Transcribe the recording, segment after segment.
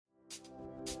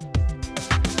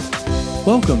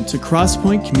Welcome to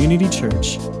Crosspoint Community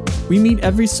Church. We meet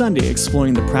every Sunday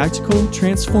exploring the practical,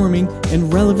 transforming,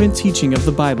 and relevant teaching of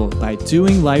the Bible by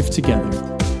doing life together.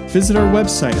 Visit our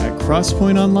website at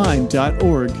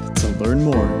crosspointonline.org to learn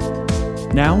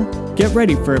more. Now, get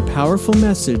ready for a powerful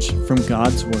message from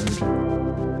God's Word.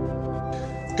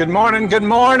 Good morning, good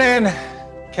morning.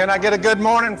 Can I get a good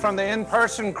morning from the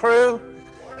in-person crew?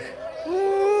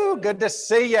 Woo, good to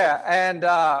see you. And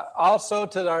also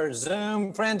to our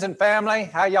Zoom friends and family.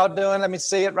 How y'all doing? Let me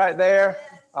see it right there.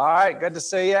 All right, good to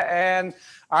see you. And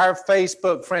our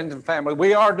Facebook friends and family.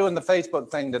 We are doing the Facebook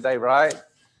thing today, right?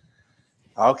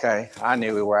 Okay, I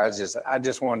knew we were. I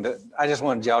just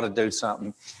wanted y'all to do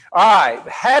something. All right,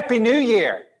 Happy New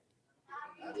Year.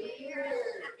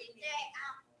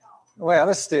 Well,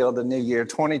 it's still the new year,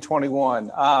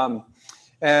 2021.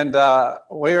 And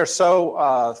we are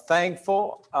so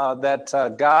thankful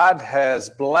that God has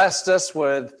blessed us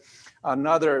with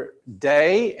another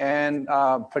day and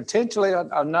potentially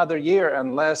another year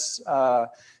unless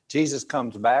Jesus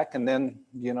comes back. And then,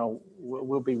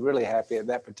 we'll be really happy at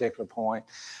that particular point.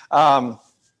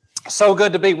 So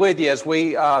good to be with you as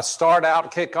we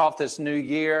kick off this new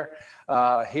year.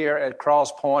 Here at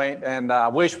Crosspoint, and I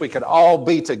wish we could all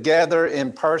be together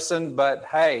in person, but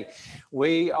hey,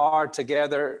 we are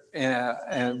together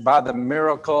and by the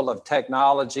miracle of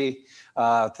technology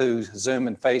through Zoom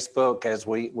and Facebook as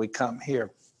we come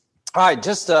here. All right,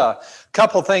 just a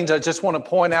couple things I just want to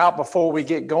point out before we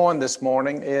get going this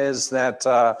morning is that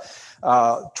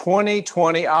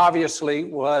 2020 obviously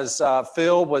was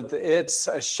filled with its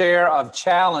share of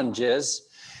challenges,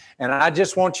 and I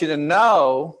just want you to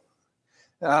know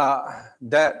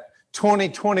that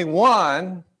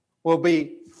 2021 will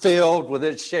be filled with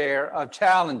its share of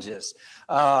challenges.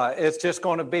 It's just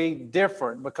going to be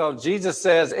different because Jesus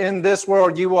says, in this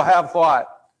world you will have what?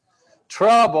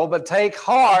 Trouble, but take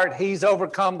heart, he's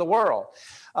overcome the world.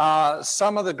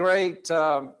 Some of the great,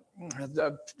 my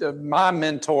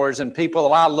mentors and people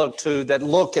that I look to that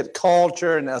look at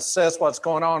culture and assess what's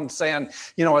going on and saying,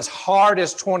 as hard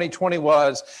as 2020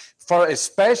 was,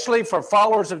 especially for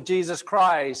followers of Jesus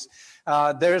Christ,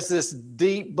 there's this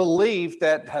deep belief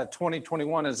that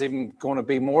 2021 is even going to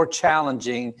be more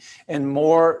challenging and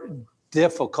more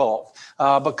difficult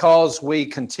because we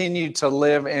continue to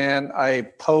live in a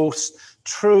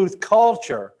post-truth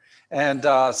culture. And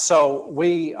so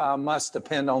we must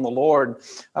depend on the Lord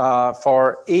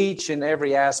for each and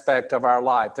every aspect of our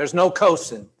life. There's no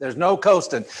coasting. There's no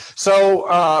coasting.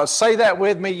 So say that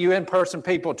with me, you in-person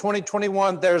people.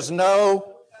 2021, there's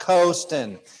no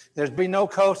coasting. There's be no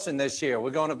coasting this year. We're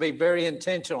going to be very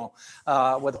intentional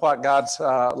with what God's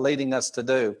leading us to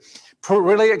do.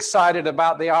 Really excited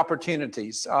about the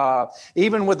opportunities.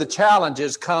 Even with the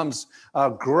challenges comes a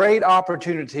great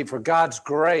opportunity for God's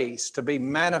grace to be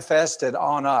manifested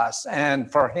on us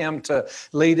and for Him to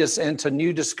lead us into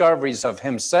new discoveries of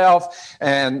Himself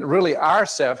and really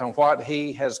ourselves and what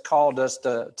He has called us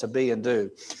to be and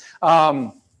do.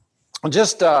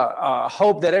 Just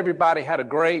hope that everybody had a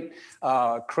great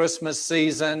Christmas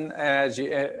season as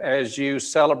you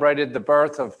celebrated the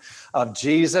birth of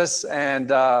Jesus and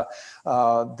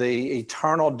the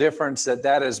eternal difference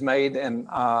that has made in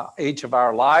each of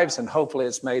our lives, and hopefully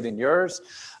it's made in yours.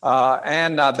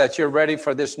 And that you're ready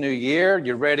for this new year.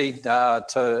 You're ready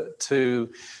to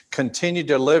continue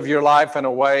to live your life in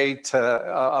a way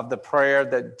of the prayer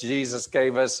that Jesus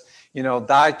gave us.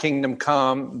 Thy kingdom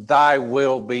come, thy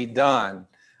will be done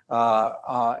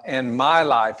in my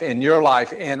life, in your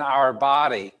life, in our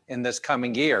body in this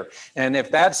coming year. And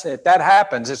if that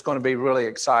happens, it's going to be really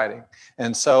exciting.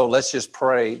 And so let's just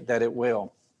pray that it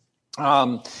will.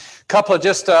 Couple of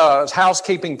just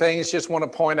housekeeping things just want to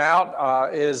point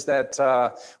out is that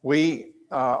we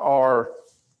are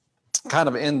kind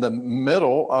of in the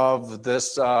middle of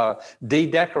this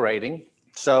de-decorating.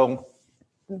 So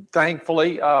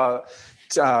thankfully,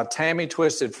 Tammy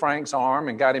twisted Frank's arm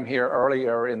and got him here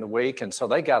earlier in the week. And so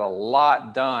they got a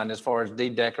lot done as far as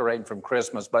de-decorating from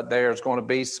Christmas. But there's going to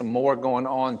be some more going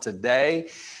on today.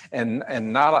 And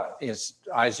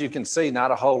as you can see,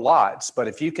 not a whole lot. But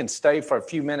if you can stay for a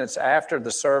few minutes after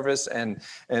the service and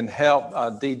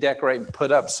help de-decorate and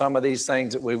put up some of these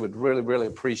things, that we would really, really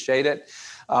appreciate it.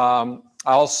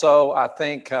 Also, I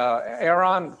think,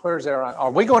 Aaron, where's Aaron?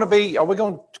 Are we going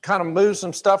to kind of move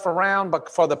some stuff around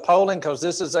for the polling? Because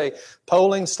this is a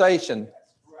polling station.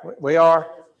 We are?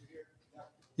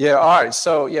 Yeah, all right.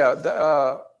 So,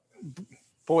 yeah,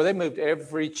 boy, they moved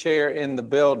every chair in the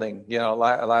building,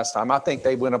 last time. I think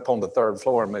they went up on the third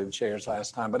floor and moved chairs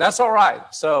last time, but that's all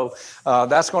right. So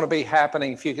that's going to be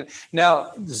happening if you can.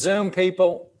 Now, Zoom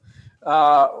people,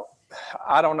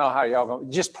 I don't know how y'all going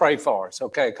to, just pray for us,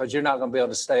 okay? Because you're not going to be able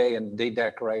to stay and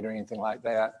de-decorate or anything like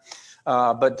that.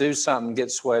 But do something,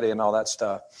 get sweaty and all that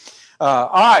stuff. All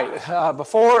right,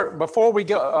 before we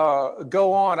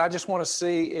go on, I just want to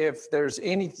see if there's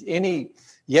any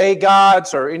yay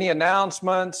gods or any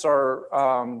announcements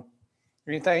or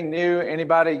anything new.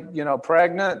 Anybody,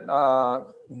 pregnant?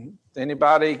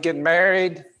 Anybody getting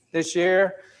married this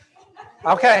year?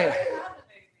 Okay.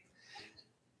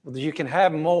 Well, you can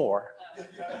have more.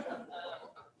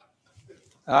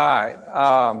 All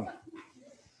right.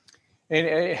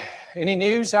 Any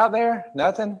news out there?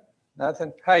 Nothing?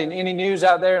 Hey, any news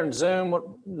out there in Zoom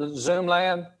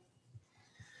land?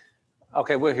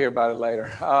 Okay, we'll hear about it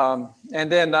later.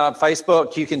 And then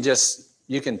Facebook, you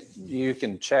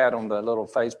can chat on the little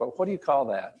Facebook. What do you call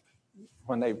that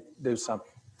when they do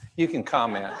something? You can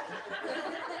comment.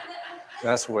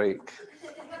 That's weak.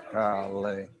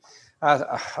 Golly. All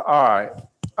right.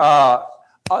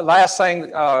 Last thing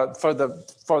for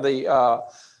the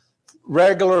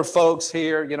regular folks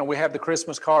here, we have the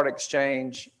Christmas card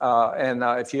exchange, and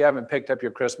if you haven't picked up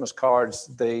your Christmas cards,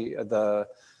 they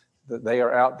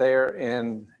are out there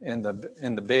in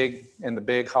the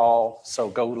big hall. So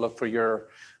go look for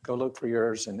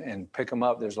yours and pick them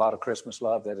up. There's a lot of Christmas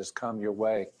love that has come your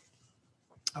way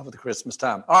over the Christmas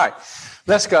time. All right,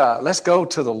 let's go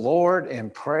to the Lord in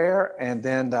prayer, and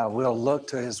then we'll look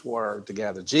to His Word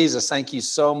together. Jesus, thank you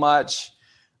so much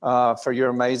for your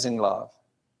amazing love.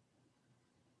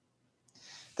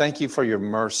 Thank you for your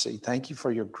mercy. Thank you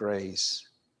for your grace.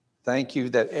 Thank you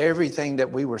that everything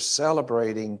that we were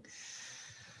celebrating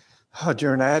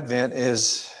during Advent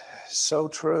is so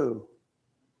true.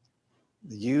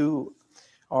 You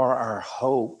are our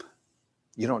hope.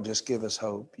 You don't just give us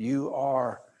hope. You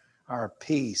are our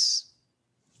peace.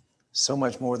 So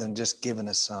much more than just giving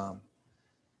us some.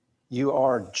 You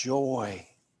are joy,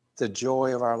 the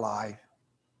joy of our life.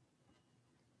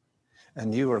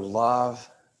 And you are love.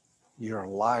 You are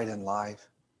light and life.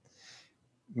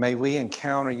 May we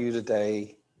encounter you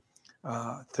today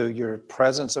through your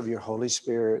presence of your Holy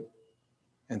Spirit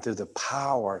and through the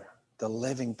power, the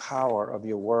living power of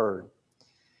your word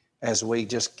as we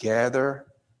just gather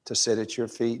to sit at your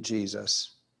feet,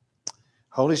 Jesus.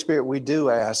 Holy Spirit, we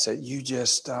do ask that you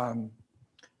just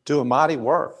do a mighty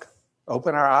work.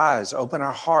 Open our eyes, open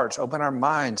our hearts, open our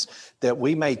minds, that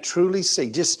we may truly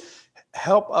see. Just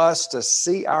help us to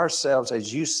see ourselves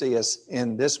as you see us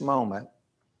in this moment,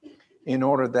 in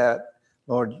order that,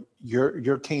 Lord,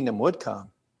 your kingdom would come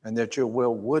and that your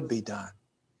will would be done.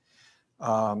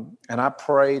 And I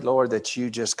pray, Lord, that you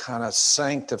just kind of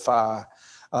sanctify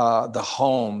the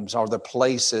homes or the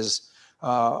places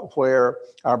where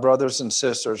our brothers and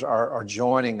sisters are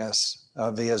joining us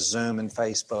via Zoom and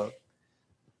Facebook.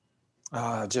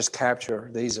 Just capture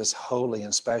these as holy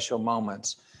and special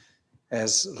moments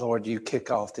as, Lord, you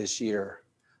kick off this year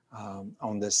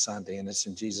on this Sunday. And it's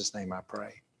in Jesus' name I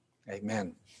pray.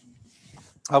 Amen.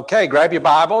 Okay, grab your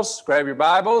Bibles.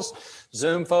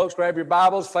 Zoom folks, grab your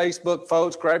Bibles. Facebook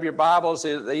folks, grab your Bibles,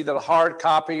 either the hard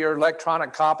copy or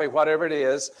electronic copy, whatever it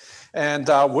is. And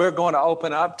we're going to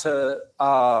open up to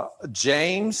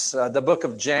James, the book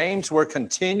of James. We're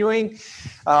continuing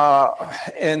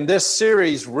in this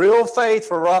series, Real Faith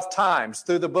for Rough Times,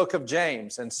 through the book of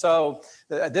James. And so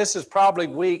this is probably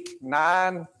week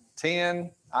 9,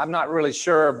 10. I'm not really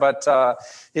sure, but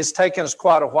it's taken us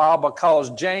quite a while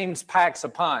because James packs a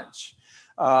punch.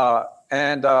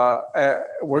 And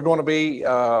we're going to be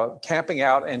camping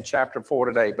out in chapter 4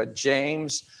 today, but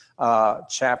James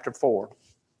chapter 4.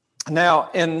 Now,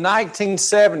 in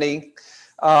 1970,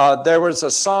 there was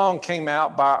a song came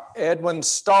out by Edwin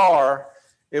Starr.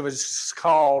 It was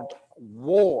called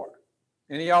War.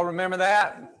 Any of y'all remember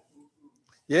that?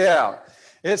 Yeah.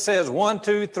 It says 1,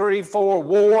 2, 3, 4,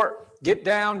 war. Get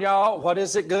down, y'all. What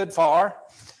is it good for?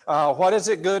 What is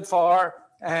it good for?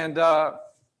 And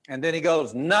then he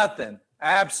goes, nothing.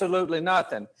 Absolutely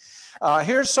nothing.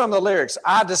 Here's some of the lyrics.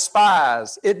 I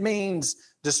despise. It means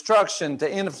destruction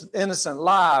to innocent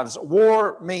lives.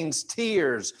 War means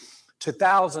tears to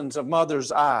thousands of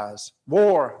mothers' eyes.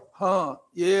 War,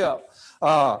 yeah.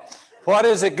 What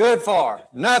is it good for?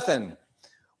 Nothing.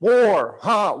 War,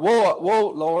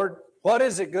 whoa, Lord. What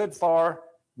is it good for?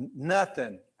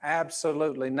 Nothing.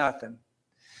 Absolutely nothing.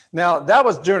 Now, that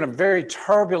was during a very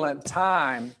turbulent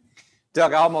time.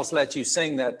 Doug, I almost let you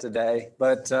sing that today,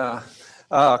 but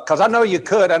because I know you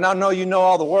could, and I know you know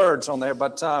all the words on there,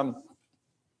 but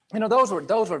those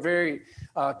were very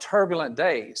turbulent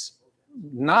days.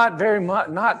 Not very much,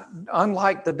 not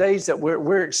unlike the days that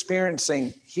we're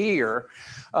experiencing here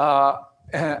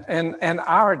in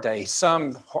our day.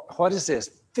 What is this?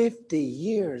 50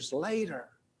 years later.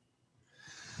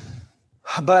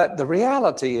 But the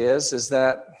reality is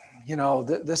that,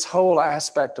 this whole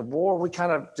aspect of war, we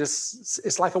kind of just,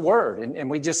 it's like a word, and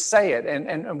we just say it,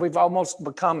 and we've almost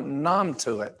become numb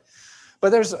to it. But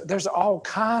there's all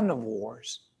kind of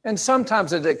wars. And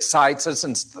sometimes it excites us,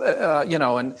 and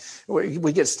and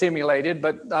we get stimulated.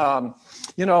 But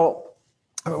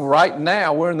right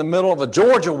now we're in the middle of a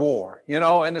Georgia war,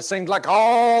 and it seems like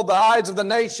all the eyes of the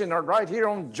nation are right here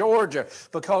on Georgia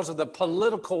because of the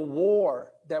political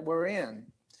war that we're in.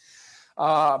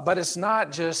 But it's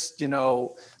not just,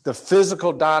 the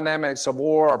physical dynamics of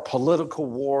war or political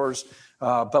wars,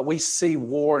 but we see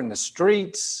war in the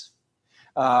streets.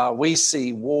 We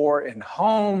see war in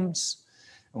homes,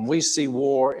 and we see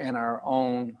war in our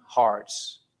own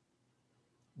hearts.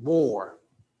 War,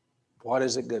 what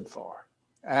is it good for?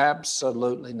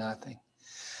 Absolutely nothing.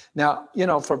 Now,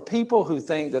 for people who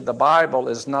think that the Bible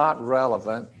is not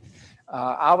relevant,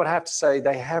 I would have to say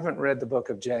they haven't read the book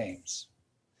of James.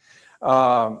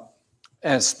 And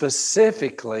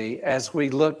specifically, as we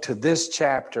look to this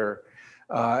chapter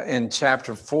in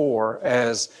chapter 4,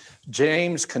 as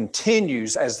James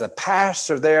continues as the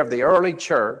pastor there of the early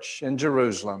church in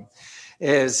Jerusalem,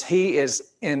 is he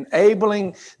is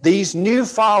enabling these new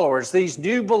followers, these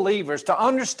new believers to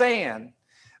understand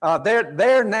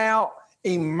they're now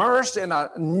immersed in a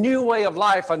new way of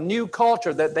life, a new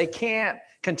culture that they can't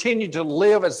continue to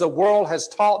live as the world has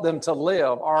taught them to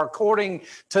live or according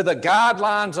to the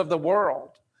guidelines of the world.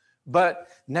 But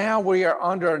now we are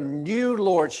under a new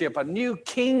lordship, a new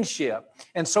kingship.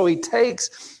 And so he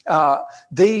takes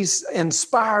these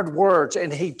inspired words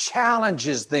and he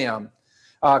challenges them,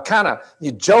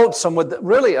 he jolts them with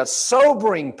really a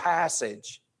sobering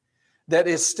passage that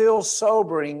is still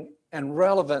sobering and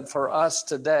relevant for us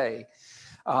today.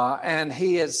 And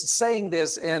he is saying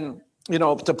this in,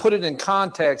 to put it in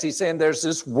context, he's saying there's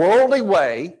this worldly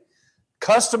way,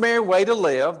 customary way to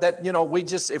live that,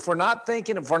 if we're not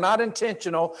thinking, if we're not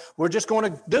intentional, we're just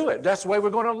going to do it. That's the way we're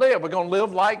going to live. We're going to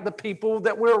live like the people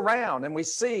that we're around and we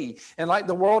see and like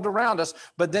the world around us.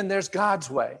 But then there's God's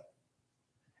way.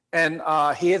 And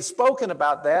he had spoken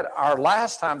about that our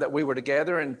last time that we were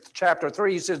together in chapter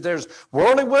 3. He says there's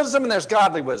worldly wisdom and there's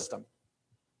godly wisdom,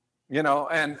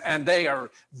 and they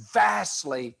are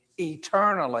vastly,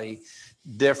 eternally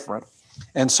different.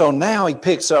 And so now he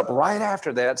picks up right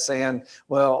after that saying,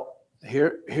 well,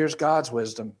 here's God's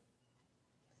wisdom.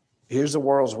 Here's the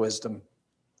world's wisdom.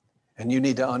 And you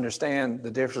need to understand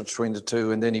the difference between the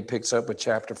two. And then he picks up with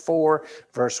chapter 4,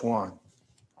 verse 1.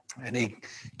 And he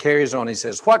carries on. He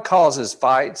says, what causes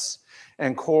fights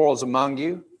and quarrels among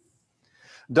you?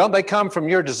 Don't they come from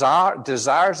your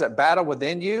desires that battle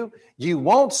within you? You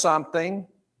want something,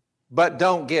 but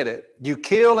don't get it. You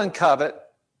kill and covet,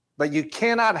 but you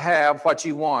cannot have what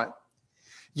you want.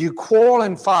 You quarrel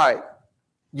and fight.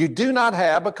 You do not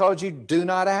have because you do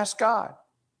not ask God.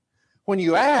 When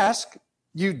you ask,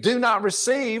 you do not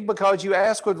receive because you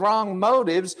ask with wrong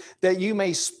motives that you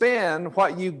may spend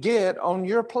what you get on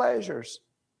your pleasures.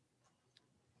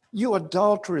 You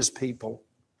adulterous people.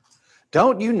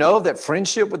 Don't you know that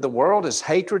friendship with the world is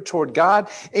hatred toward God?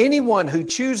 Anyone who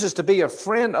chooses to be a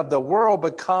friend of the world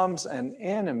becomes an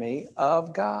enemy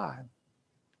of God.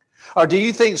 Or do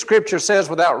you think Scripture says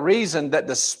without reason that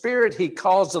the Spirit he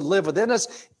calls to live within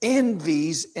us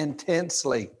envies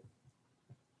intensely?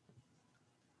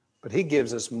 But he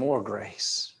gives us more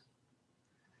grace.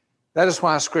 That is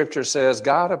why Scripture says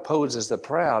God opposes the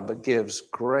proud but gives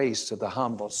grace to the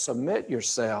humble. Submit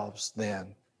yourselves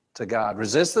then to God.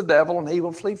 Resist the devil and he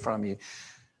will flee from you.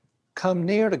 Come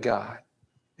near to God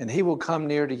and he will come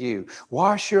near to you.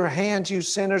 Wash your hands, you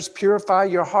sinners. Purify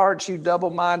your hearts, you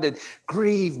double-minded.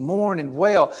 Grieve, mourn, and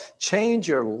wail. Change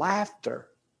your laughter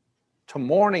to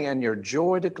mourning and your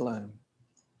joy to gloom.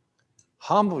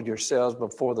 Humble yourselves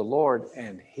before the Lord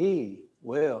and he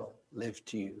will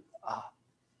lift you up.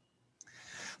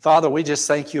 Father, we just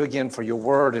thank you again for your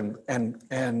word and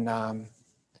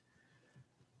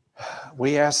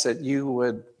we ask that you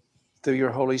would, through your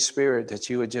Holy Spirit, that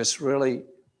you would just really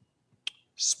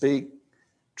speak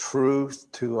truth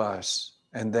to us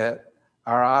and that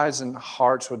our eyes and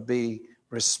hearts would be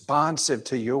responsive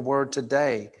to your word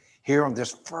today here on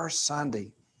this first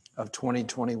Sunday of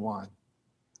 2021.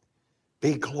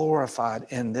 Be glorified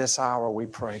in this hour, we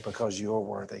pray, because you're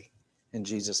worthy. In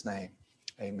Jesus' name,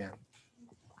 amen.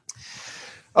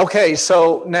 Okay,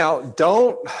 so now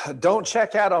don't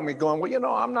check out on me going,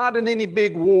 well, I'm not in any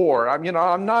big war. I'm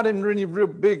not in any real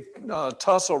big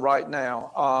tussle right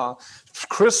now.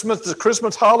 The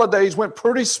Christmas holidays went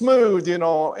pretty smooth, in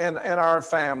our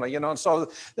family, and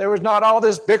so there was not all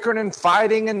this bickering and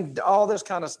fighting and all this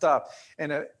kind of stuff.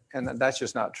 And that's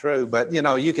just not true. But,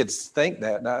 you could think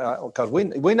that because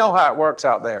we know how it works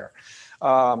out there.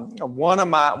 One of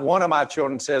my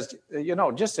children says,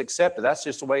 just accept it. That's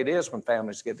just the way it is when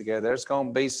families get together. There's going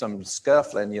to be some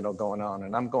scuffling, going on.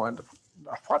 And I'm going,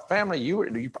 what family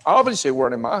you obviously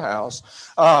weren't in my house.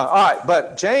 All right,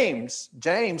 but James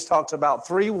talks about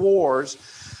 3 wars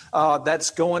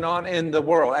that's going on in the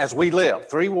world as we live.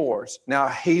 3 wars. Now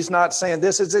he's not saying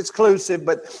this is exclusive,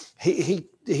 but he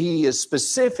is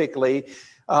specifically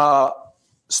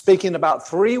speaking about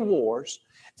 3 wars.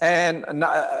 And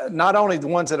not only the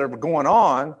ones that are going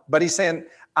on, but he's saying,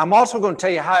 I'm also going to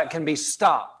tell you how it can be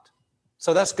stopped.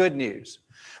 So that's good news.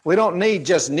 We don't need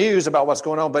just news about what's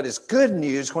going on, but it's good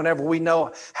news whenever we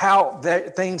know how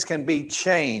things can be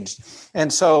changed.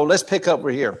 And so let's pick up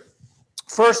right here.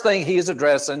 First thing he is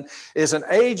addressing is an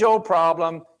age-old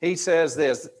problem. He says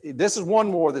this is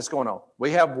one war that's going on.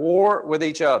 We have war with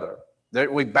each other.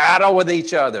 We battle with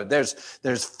each other.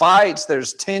 There's fights,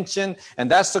 there's tension, and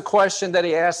that's the question that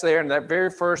he asked there in that very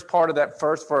first part of that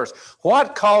first verse.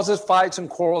 What causes fights and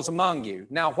quarrels among you?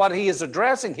 Now, what he is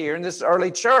addressing here in this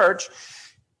early church,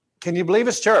 can you believe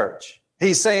it's church?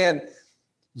 He's saying,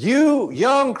 you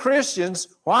young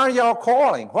Christians, why are y'all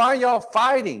quarreling? Why are y'all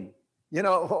fighting?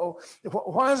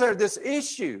 Why is there this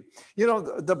issue?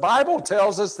 The Bible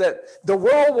tells us that the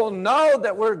world will know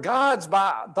that we're God's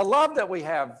by the love that we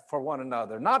have for one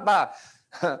another, not by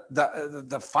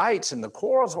the fights and the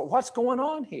quarrels. What's going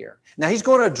on here? Now, he's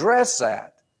going to address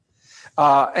that.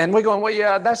 And we're going, well,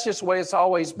 yeah, that's just the way it's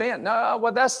always been. No,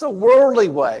 well, that's the worldly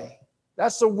way.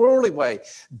 That's the worldly way.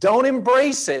 Don't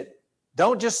embrace it.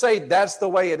 Don't just say that's the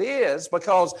way it is,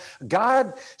 because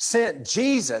God sent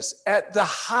Jesus at the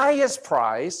highest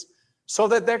price so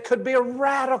that there could be a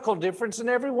radical difference in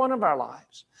every one of our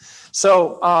lives.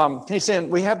 So he's saying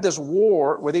we have this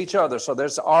war with each other. So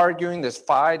there's arguing, there's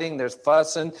fighting, there's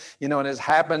fussing, and it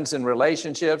happens in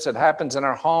relationships. It happens in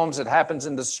our homes. It happens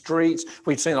in the streets.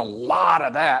 We've seen a lot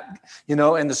of that, in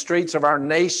the streets of our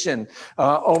nation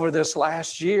over this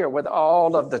last year with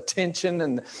all of the tension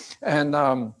and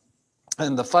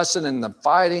the fussing and the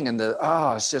fighting and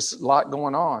it's just a lot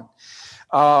going on.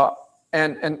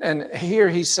 And here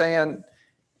he's saying,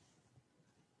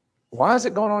 why is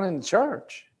it going on in the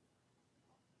church?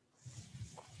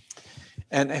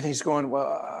 And he's going, well,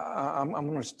 I'm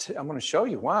going to show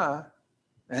you why.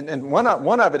 And one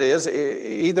of it is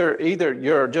either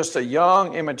you're just a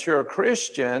young, immature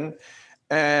Christian,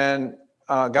 and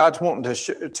God's wanting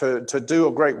to do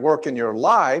a great work in your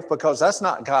life, because that's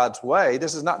not God's way.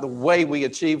 This is not the way we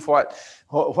achieve what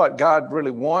God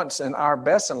really wants and our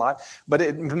best in life. But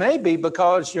it may be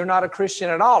because you're not a Christian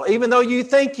at all, even though you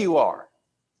think you are.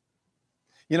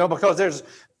 Because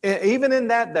even in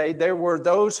that day, there were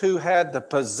those who had the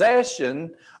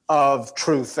possession of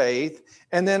true faith,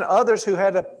 and then others who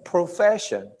had a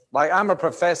profession. Like, I'm a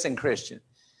professing Christian.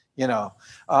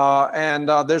 And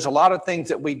there's a lot of things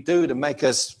that we do to make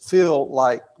us feel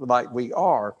like we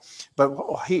are. But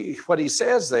what he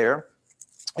says there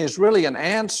is really an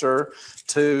answer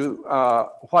to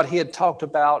what he had talked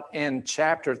about in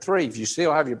chapter 3. If you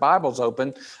still have your Bibles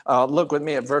open, look with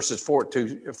me at verses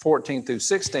 14 through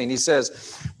 16. He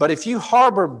says, but if you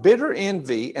harbor bitter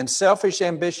envy and selfish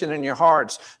ambition in your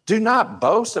hearts, do not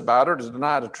boast about it or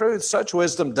deny the truth. Such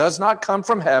wisdom does not come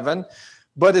from heaven,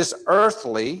 but is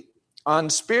earthly,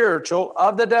 unspiritual,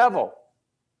 of the devil.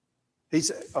 He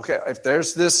said, okay, if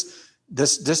there's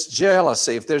this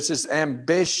jealousy, if there's this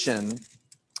ambition,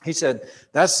 he said,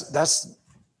 that's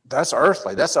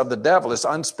earthly, that's of the devil, it's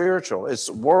unspiritual, it's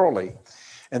worldly.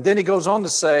 And then he goes on to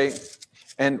say,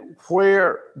 and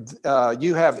where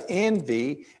you have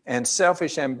envy and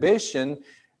selfish ambition,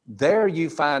 there you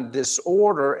find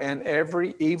disorder and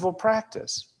every evil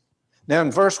practice. Now,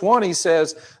 in verse 1, he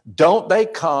says, don't they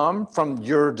come from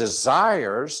your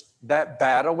desires that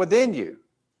battle within you?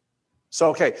 So,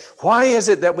 okay, why is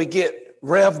it that we get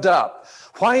revved up?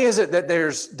 Why is it that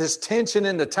there's this tension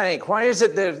in the tank? Why is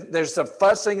it that there's the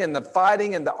fussing and the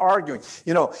fighting and the arguing?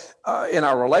 In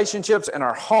our relationships, in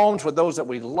our homes, with those that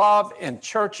we love, in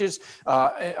churches,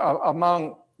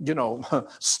 among,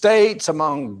 states,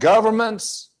 among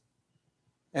governments,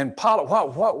 and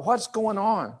what's going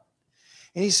on?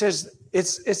 And he says,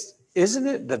 isn't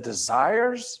it the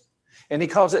desires? And he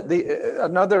calls it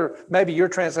maybe your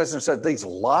translation says these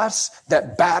lusts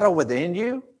that battle within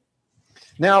you.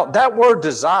 Now, that word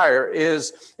desire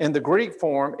is, in the Greek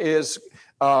form, is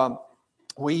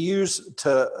we use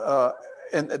to,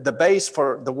 and the base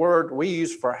for the word we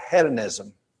use for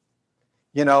hedonism.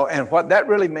 And what that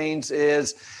really means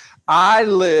is I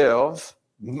live,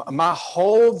 my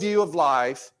whole view of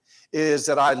life is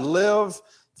that I live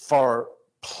for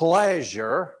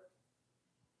pleasure,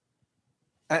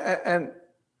 and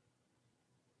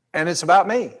it's about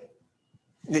me.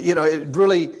 It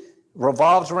really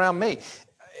revolves around me.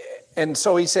 And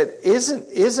so he said,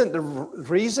 isn't the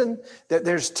reason that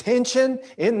there's tension,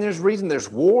 there's reason there's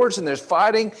wars and there's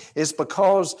fighting, is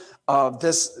because of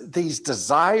these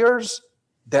desires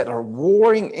that are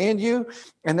warring in you?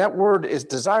 And that word is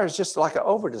desire is just like an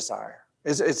over desire.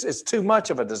 It's too much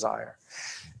of a desire.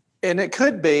 And it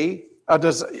could be,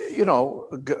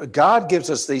 God gives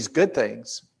us these good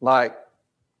things, like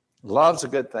love's a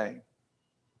good thing.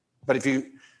 But if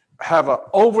you have an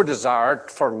over desire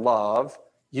for love,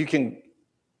 it can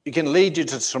lead you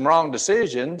to some wrong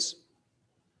decisions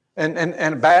and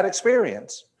a bad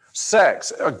experience.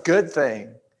 Sex, a good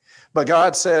thing. But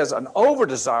God says an over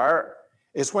desire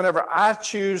is whenever I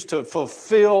choose to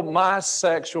fulfill my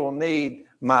sexual need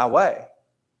my way.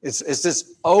 It's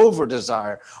this over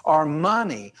desire, our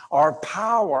money, our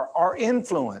power, our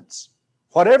influence,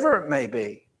 whatever it may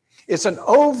be. It's an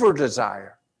over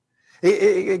desire.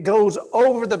 It goes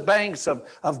over the banks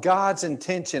of God's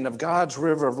intention, of God's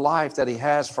river of life that he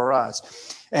has for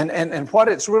us. And what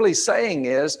it's really saying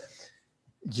is,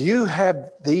 you have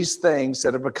these things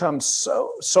that have become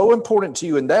so important to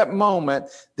you in that moment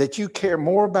that you care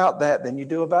more about that than you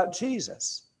do about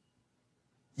Jesus.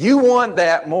 You want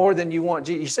that more than you want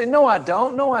Jesus. You say, no, I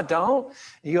don't. No, I don't.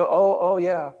 You go, oh,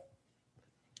 yeah.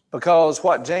 Because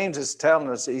what James is telling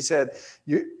us, he said,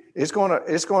 it's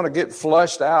going to get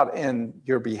flushed out in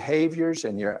your behaviors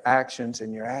and your actions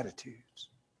and your attitudes.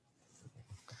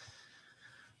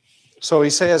 So he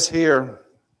says here,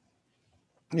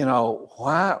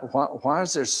 why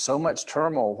is there so much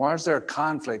turmoil? Why is there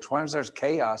conflict? Why is there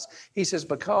chaos? He says,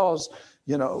 because,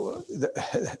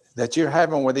 that you're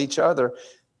having with each other.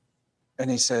 And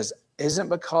he says, isn't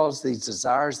because these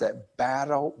desires that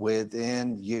battle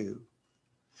within you.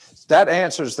 That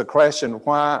answers the question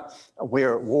why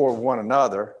we're at war with one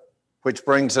another, which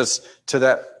brings us to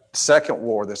that second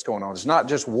war that's going on. It's not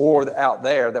just war out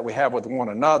there that we have with one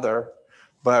another,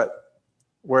 but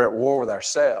we're at war with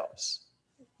ourselves.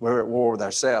 We're at war with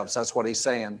ourselves. That's what he's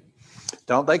saying.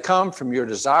 Don't they come from your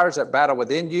desires that battle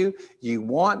within you? You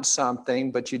want something,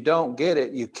 but you don't get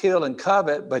it. You kill and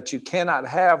covet, but you cannot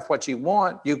have what you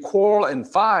want. You quarrel and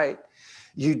fight.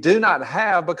 You do not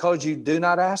have because you do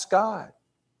not ask God.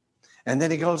 And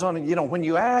then he goes on, and when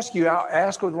you ask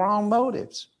with wrong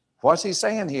motives. What's he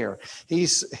saying here?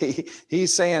 He's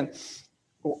saying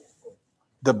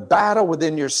the battle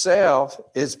within yourself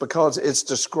is because it's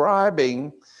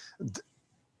describing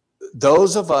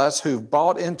those of us who've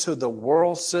bought into the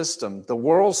world system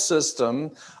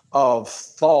of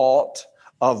thought,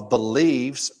 of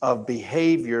beliefs, of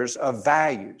behaviors, of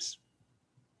values.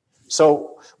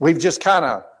 So we've just kind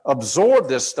of absorbed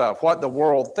this stuff, what the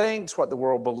world thinks, what the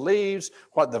world believes,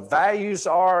 what the values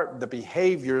are, the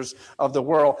behaviors of the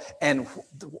world. And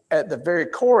at the very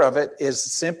core of it is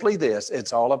simply this: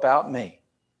 it's all about me.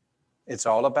 It's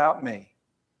all about me.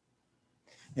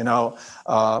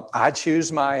 I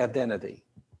choose my identity.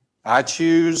 I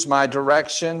choose my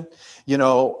direction,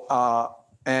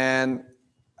 and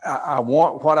I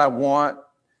want what I want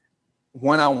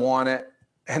when I want it.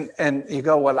 And you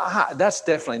go, well, that's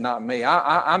definitely not me.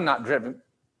 I'm not driven.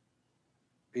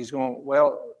 He's going,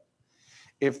 well,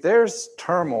 if there's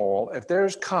turmoil, if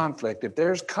there's conflict, if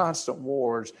there's constant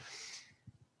wars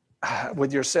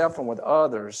with yourself and with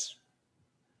others,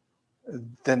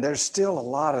 then there's still a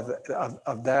lot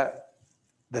of that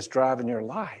that's driving your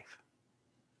life.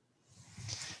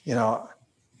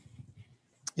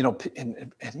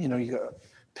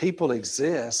 People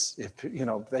exist they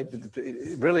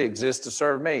really exist to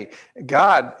serve me.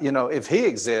 God, if he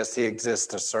exists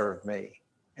to serve me.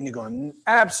 And you're going,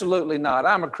 absolutely not.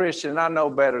 I'm a Christian and I know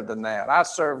better than that. I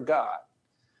serve God.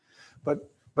 But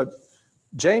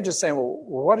James is saying, well,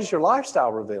 what is your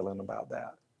lifestyle revealing about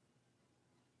that?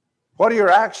 What are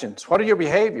your actions? What are your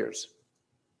behaviors?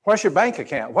 What's your bank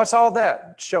account? What's all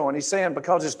that showing? He's saying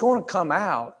because it's going to come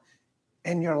out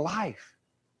in your life.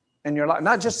 In your life,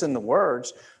 not just in the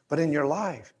words, but in your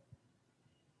life.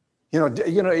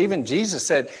 Even Jesus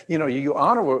said, you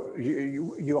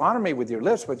honor me with your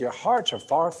lips, but your hearts are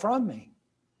far from me.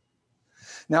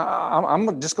 Now,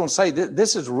 I'm just going to say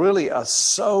this is really a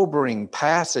sobering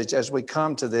passage as we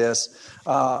come to this,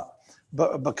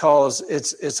 but because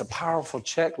it's a powerful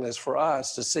checklist for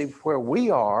us to see where we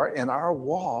are in our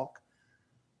walk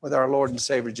with our Lord and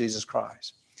Savior Jesus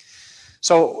Christ.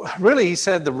 So really, he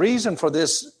said the reason for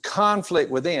this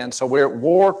conflict within, so we're at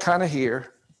war kind of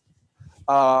here,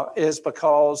 is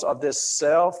because of this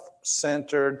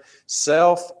self-centered,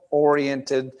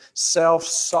 self-oriented,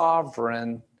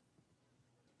 self-sovereign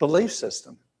belief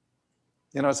system.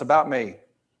 It's about me.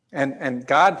 And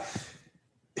God,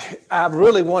 I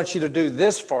really want you to do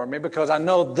this for me because I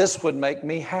know this would make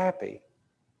me happy.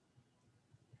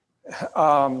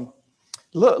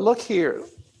 Look here.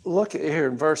 Look here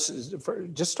in verses.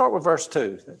 Just start with verse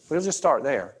 2. We'll just start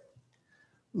there.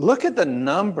 Look at the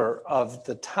number of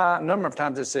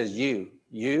times it says you.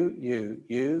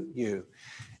 You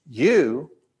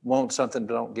want something,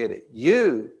 but don't get it.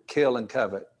 You kill and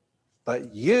covet,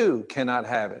 but you cannot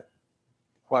have it.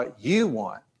 What you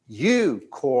want, you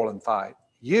quarrel and fight.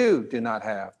 You do not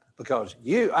have because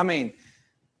you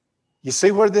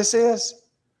see where this is?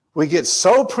 We get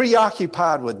so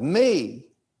preoccupied with me.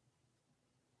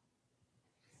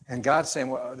 And God's saying,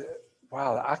 well,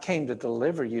 wow, I came to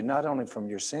deliver you not only from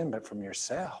your sin, but from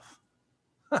yourself.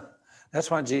 That's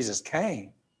why Jesus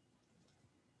came.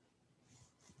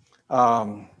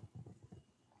 Who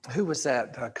was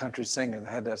that country singer that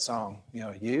had that song?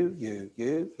 You. Who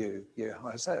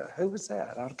was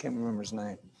that? I can't remember his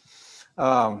name.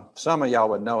 Some of y'all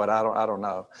would know it. I don't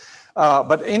know.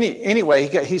 But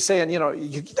anyway, he's saying,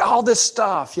 you all this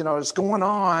stuff, is going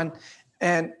on,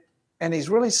 and he's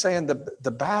really saying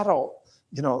the battle,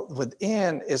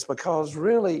 within is because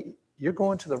really you're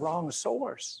going to the wrong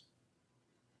source.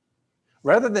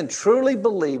 Rather than truly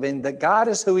believing that God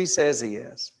is who he says he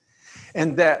is,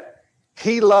 and that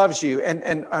he loves you,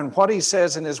 and what he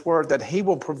says in his word, that he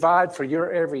will provide for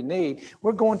your every need,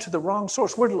 we're going to the wrong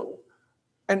source.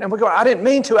 And we go, I didn't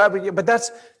mean to, but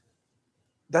that's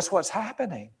what's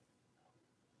happening.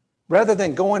 Rather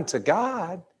than going to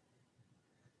God,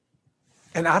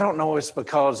 and I don't know if it's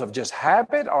because of just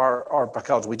habit or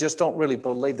because we just don't really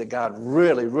believe that God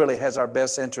really, really has our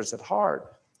best interests at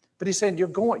heart. But he's saying you're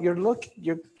going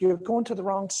to the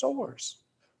wrong source.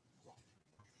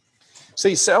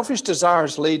 See, selfish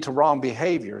desires lead to wrong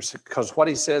behaviors because what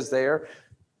he says there,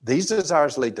 these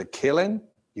desires lead to killing,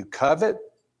 you covet,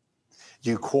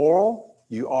 you quarrel,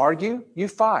 you argue, you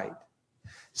fight.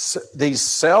 So these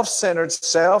self-centered,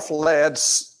 self-led,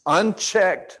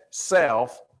 unchecked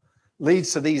self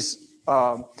leads to these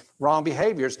wrong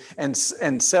behaviors. And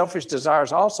selfish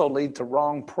desires also lead to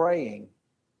wrong praying.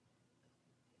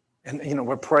 And,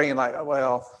 we're praying like,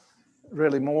 well,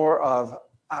 really more of,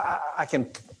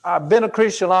 I've been a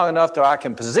Christian long enough that I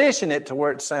can position it to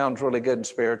where it sounds really good and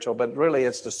spiritual, but really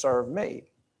it's to serve me.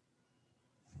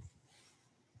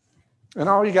 And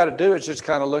all you got to do is just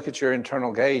kind of look at your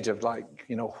internal gauge of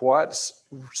what's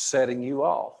setting you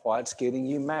off, what's getting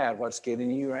you mad, what's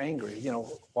getting you angry,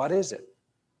 what is it?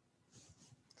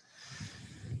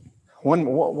 One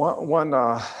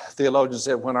theologian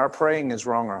said, when our praying is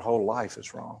wrong, our whole life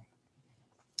is wrong.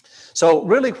 So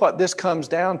really what this comes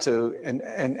down to,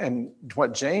 and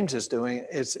what James is doing,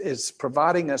 is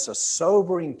providing us a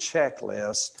sobering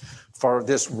checklist for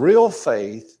this real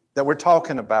faith that we're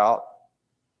talking about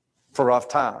for rough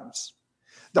times.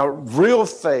 The real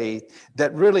faith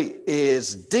that really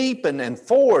is deepened and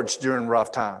forged during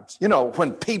rough times.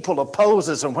 When people oppose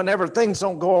us and whenever things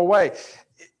don't go away.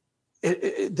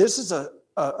 This is a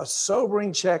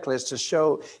sobering checklist to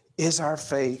show, is our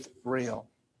faith real?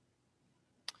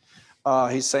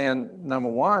 He's saying, number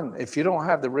one, if you don't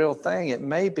have the real thing, it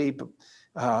may be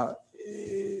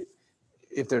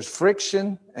if there's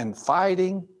friction and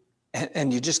fighting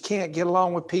and you just can't get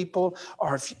along with people,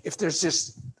 or if there's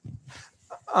just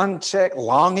unchecked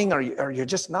longing, or you're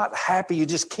just not happy, you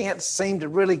just can't seem to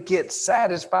really get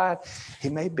satisfied, he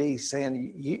may be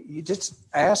saying, you just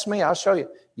ask me, I'll show you.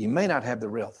 You may not have the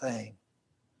real thing.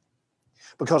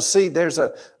 Because see, there's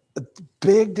a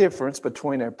big difference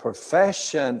between a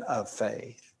profession of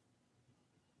faith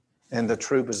and the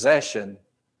true possession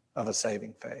of a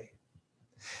saving faith.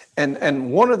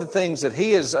 And one of the things that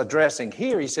he is addressing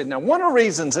here, he said, now one of the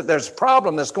reasons that there's a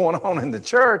problem that's going on in the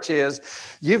church is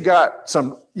you've got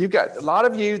a lot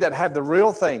of you that have the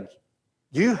real thing.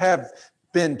 You have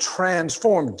been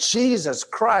transformed. Jesus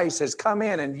Christ has come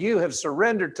in and you have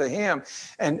surrendered to him.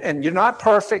 And you're not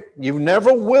perfect. You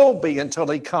never will be until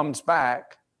he comes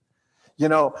back.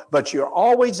 But you're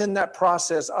always in that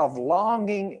process of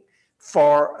longing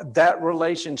for that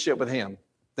relationship with him.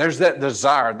 There's that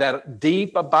desire, that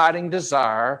deep, abiding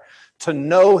desire to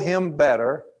know him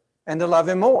better and to love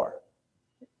him more.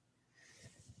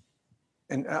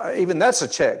 And even that's a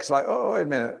check. It's like, oh, wait a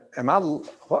minute. Am I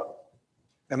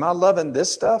loving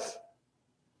this stuff?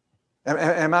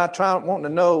 Am I wanting to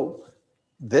know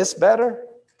this better,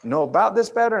 know about this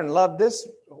better, and love this?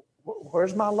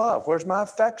 Where's my love? Where's my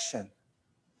affection?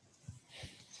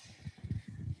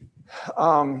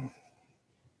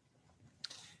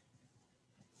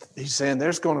 He's saying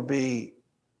there's going to be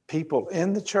people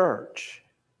in the church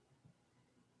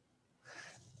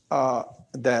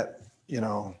that,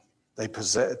 they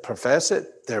profess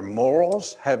it. Their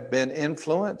morals have been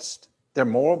influenced. Their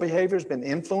moral behavior has been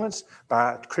influenced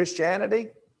by Christianity.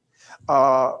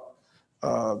 They're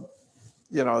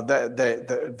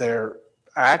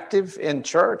active in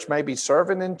church, maybe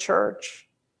serving in church,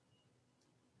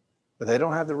 but they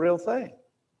don't have the real thing.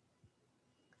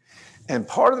 And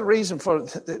part of the reason for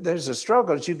there's a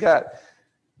struggle is you've got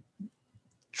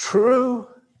true,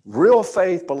 real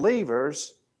faith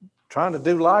believers trying to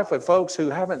do life with folks who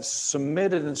haven't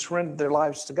submitted and surrendered their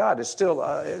lives to God. It's still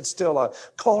a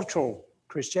cultural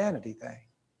Christianity thing.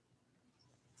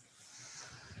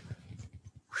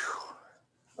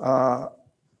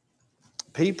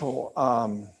 People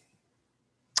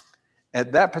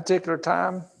at that particular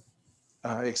time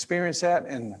experienced that,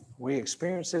 and we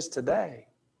experience this today.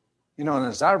 And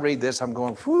as I read this, I'm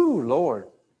going, whew, Lord,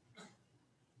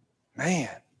 man.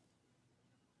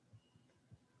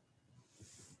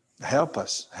 Help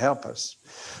us.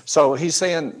 So he's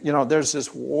saying, there's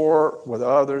this war with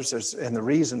others, and the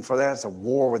reason for that is a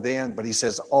war within. But he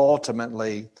says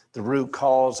ultimately the root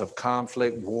cause of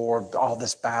conflict, war, all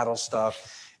this battle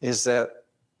stuff is that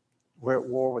we're at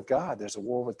war with God. There's a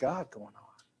war with God going on.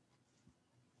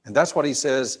 And that's what he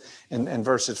says in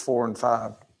verses 4 and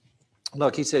 5.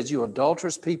 Look, he says, you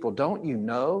adulterous people, don't you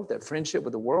know that friendship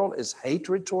with the world is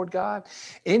hatred toward God?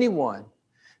 Anyone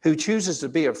who chooses to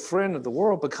be a friend of the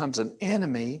world becomes an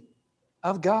enemy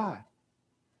of God.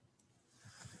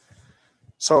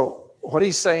 So what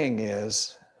he's saying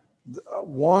is,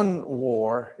 one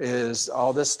war is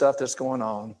all this stuff that's going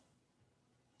on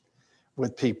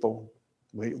with people.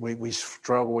 We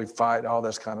struggle, we fight, all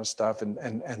this kind of stuff.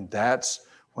 And that's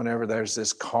whenever there's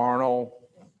this carnal,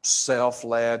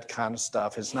 self-led kind of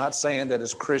stuff. It's not saying that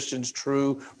as Christians,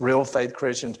 true, real faith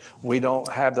Christians, we don't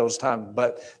have those times,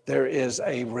 but there is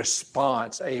a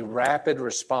response, a rapid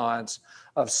response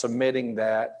of submitting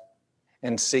that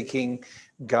and seeking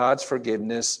God's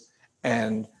forgiveness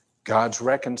and God's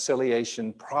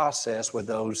reconciliation process with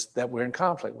those that we're in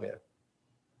conflict with.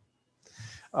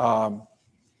 But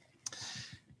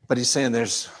he's saying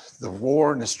there's the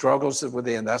war and the struggles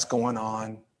within, that's going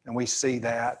on, and we see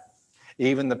that.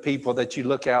 Even the people that you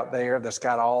look out there that's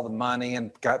got all the money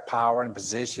and got power and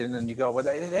position, and you go, well,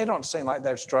 they don't seem like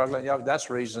they're struggling. That's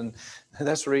the reason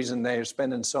they're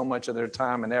spending so much of their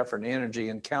time and effort and energy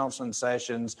in counseling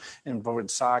sessions and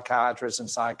with psychiatrists and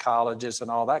psychologists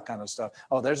and all that kind of stuff.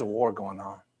 Oh, there's a war going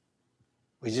on.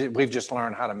 We've just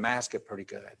learned how to mask it pretty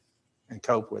good and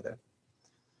cope with it.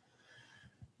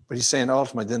 But he's saying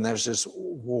ultimately then there's this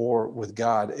war with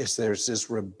God. There's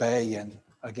this rebellion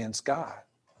against God.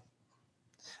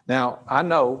 Now, I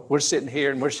know we're sitting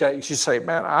here and you say,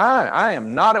 man, I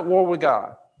am not at war with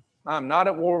God. I'm not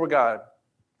at war with God.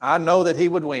 I know that he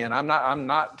would win. I'm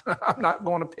not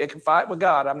going to pick a fight with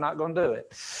God. I'm not going to do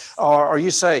it. Or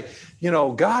you say,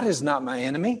 God is not my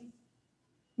enemy.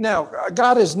 No,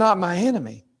 God is not my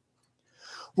enemy.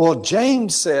 Well,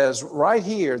 James says right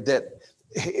here that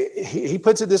he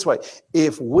puts it this way.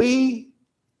 If we're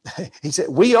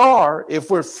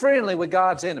friendly with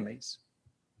God's enemies.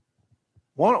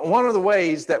 One of the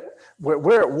ways that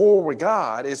we're at war with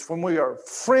God is when we are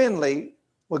friendly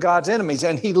with God's enemies.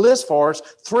 And he lists for us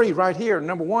 3 right here.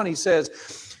 Number 1, he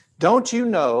says, don't you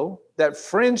know that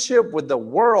friendship with the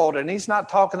world, and he's not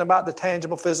talking about the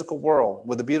tangible physical world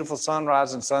with the beautiful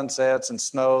sunrise and sunsets and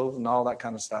snow and all that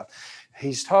kind of stuff.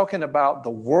 He's talking about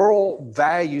the world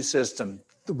value system,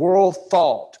 the world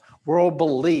thought, world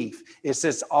belief.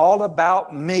 It's all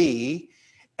about me,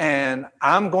 and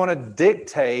I'm going to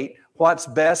dictate what's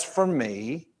best for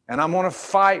me, and I'm going to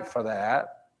fight for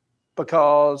that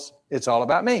because it's all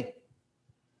about me.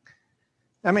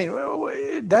 I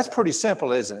mean, that's pretty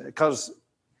simple, isn't it? Because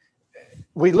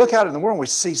we look out in the world and we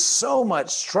see so much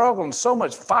struggle and so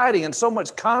much fighting and so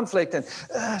much conflict, and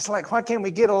it's like, why can't we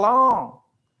get along?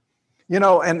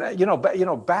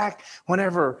 Back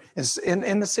whenever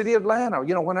in the city of Atlanta,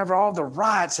 whenever all the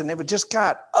riots and it just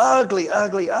got ugly,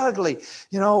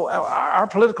 our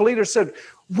political leaders said,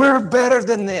 we're better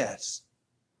than this.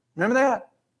 Remember that?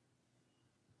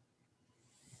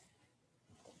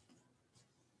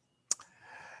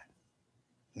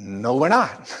 No, we're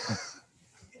not.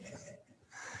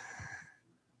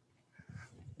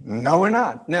 No, we're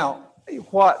not. Now,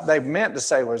 what they meant to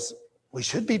say was, we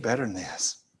should be better than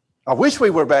this. I wish we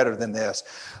were better than this.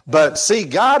 But see,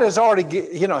 God has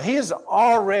already, He has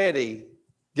already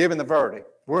given the verdict.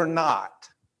 We're not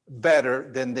better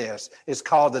than this. It's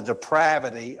called the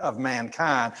depravity of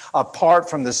mankind. Apart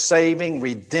from the saving,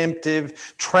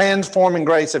 redemptive, transforming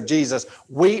grace of Jesus,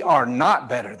 we are not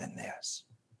better than this.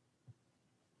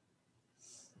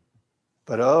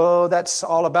 But that's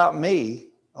all about me.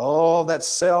 Oh, that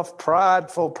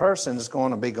self-prideful person is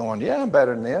going to be going, yeah, I'm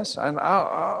better than this. And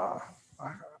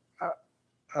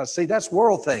see, that's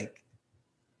world think.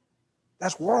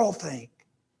 That's world think.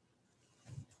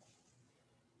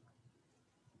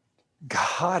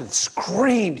 God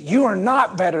screamed, you are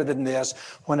not better than this,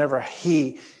 whenever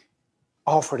He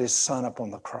offered His Son up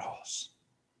on the cross.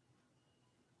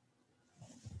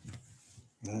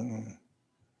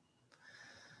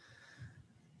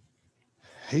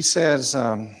 He says,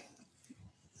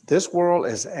 this world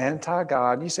is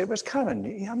anti-God. You say, but it's kind of,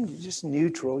 I'm just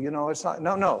neutral, it's not.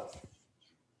 No.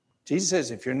 Jesus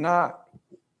says, if you're not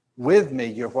with me,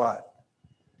 you're what?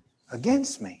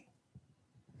 Against me.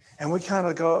 And we kind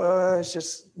of go, it's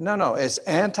just, no. It's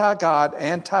anti-God,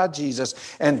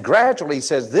 anti-Jesus. And gradually, he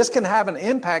says, this can have an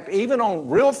impact even on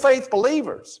real faith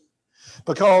believers.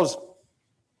 Because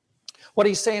what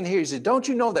he's saying here, he says, don't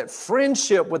you know that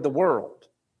friendship with the world,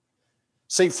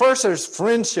 see, first there's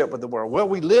friendship with the world. Well,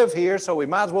 we live here, so we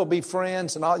might as well be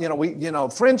friends and all.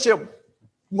 Friendship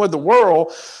with the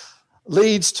world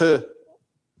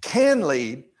can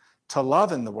lead to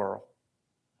loving the world.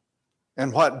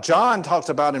 And what John talks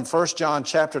about in 1 John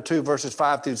chapter 2, verses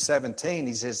 5 through 17,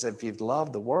 he says, if you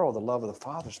love the world, the love of the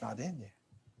Father's not in you.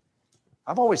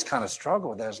 I've always kind of struggled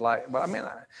with that. It's like,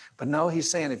 but no,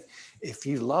 he's saying if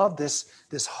you love this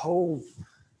whole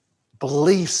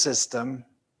belief system,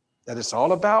 that it's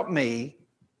all about me,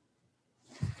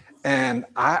 and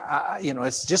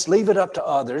it's just leave it up to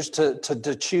others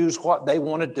to choose what they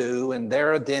want to do and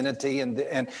their identity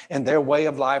and their way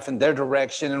of life and their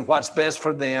direction and what's best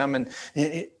for them.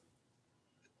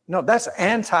 No, that's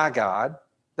anti-God.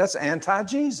 That's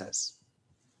anti-Jesus.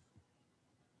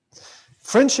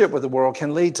 Friendship with the world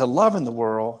can lead to loving the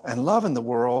world, and loving the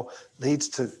world leads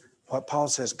to what Paul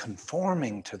says,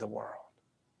 conforming to the world.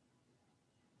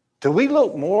 Do we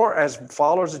look more as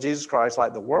followers of Jesus Christ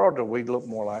like the world, or do we look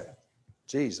more like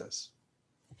Jesus?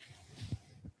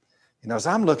 As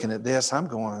I'm looking at this, I'm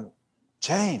going,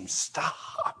 James,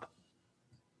 stop.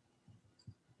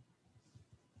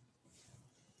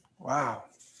 Wow.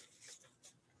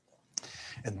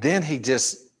 And then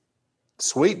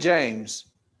sweet James,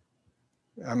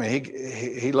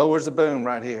 he lowers the boom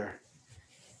right here.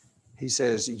 He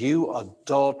says, you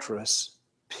adulterous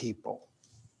people.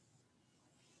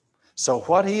 So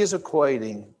what he is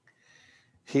equating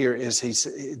here is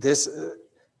this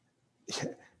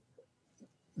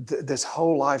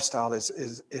whole lifestyle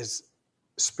is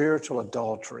spiritual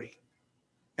adultery.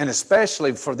 And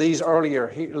especially for these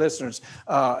earlier listeners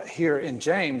here in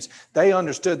James, they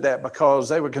understood that because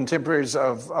they were contemporaries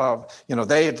of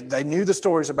they knew the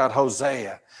stories about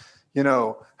Hosea,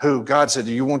 who God said,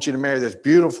 you want you to marry this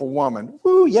beautiful woman.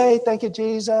 Woo, yay, thank you,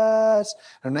 Jesus.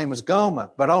 Her name was Gomer.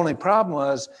 But only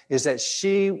problem is that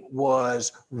she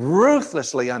was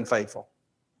ruthlessly unfaithful.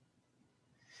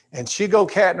 And she'd go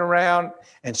catting around,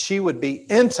 and she would be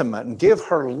intimate and give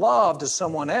her love to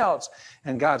someone else.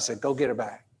 And God said, go get her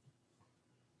back.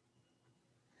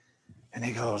 And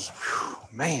he goes,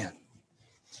 man.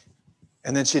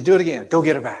 And then she'd do it again. Go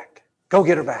get her back. Go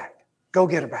get her back. Go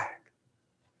get her back.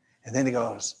 And then he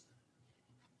goes,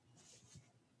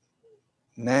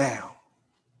 now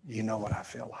you know what I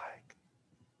feel like.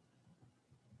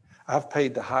 I've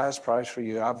paid the highest price for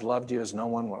you. I've loved you as no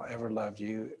one will ever love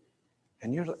you.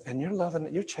 And you're loving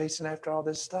it. You're chasing after all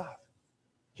this stuff.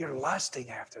 You're lusting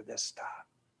after this stuff.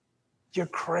 You're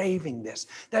craving this.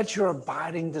 That's your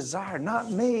abiding desire,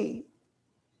 not me.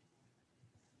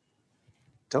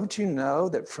 Don't you know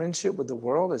that friendship with the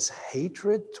world is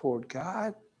hatred toward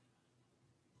God?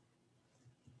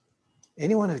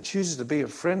 Anyone who chooses to be a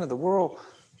friend of the world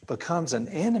becomes an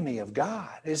enemy of God.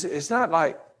 It's not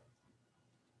like,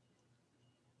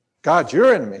 God's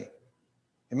your enemy.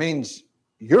 It means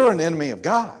you're an enemy of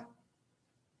God.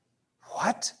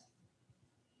 What?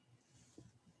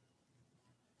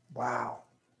 Wow.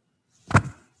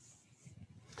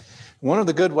 One of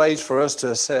the good ways for us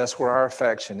to assess where our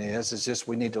affection is just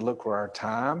we need to look where our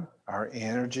time, our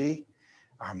energy,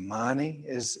 our money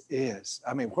is.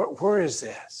 I mean, where is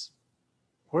this?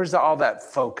 Where's all that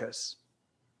focus?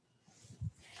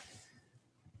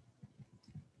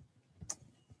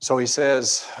 So he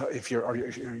says,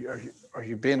 are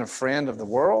you being a friend of the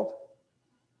world?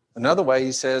 Another way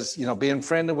he says, being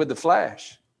friendly with the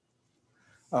flesh.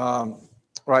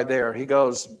 Right there, he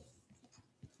goes,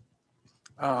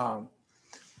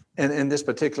 in this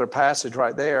particular passage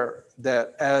right there,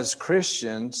 that as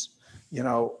Christians,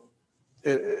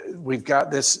 we've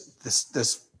got this.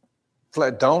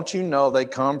 Don't you know they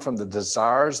come from the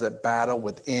desires that battle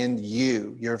within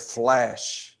you, your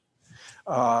flesh?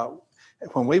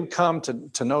 When we come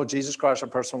to know Jesus Christ, our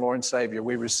personal Lord and Savior,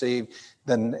 we receive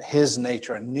his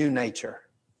nature, a new nature.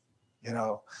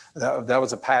 That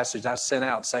was a passage I sent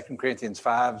out, 2 Corinthians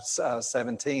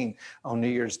 5:17 on New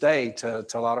Year's Day to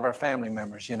a lot of our family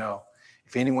members.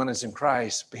 If anyone is in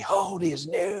Christ, behold, he is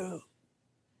new.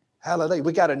 Hallelujah.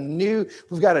 We've got a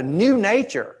new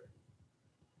nature.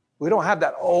 We don't have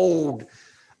that old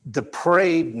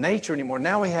depraved nature anymore.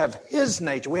 Now we have his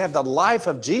nature. We have the life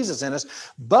of Jesus in us,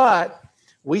 but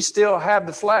we still have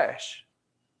the flesh.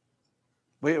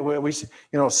 We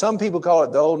some people call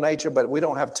it the old nature, but we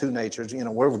don't have two natures.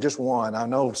 We're just one. I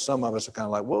know some of us are kind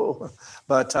of like, whoa,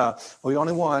 but we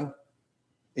only one.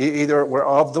 Either we're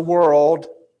of the world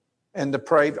and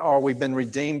depraved, or we've been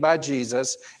redeemed by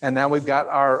Jesus, and now we've got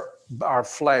our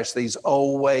flesh, these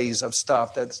old ways of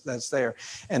stuff that's there,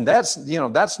 and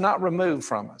that's not removed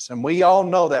from us, and we all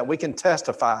know that. We can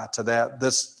testify to that.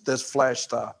 This flesh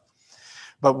stuff.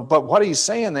 But what he's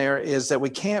saying there is that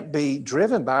we can't be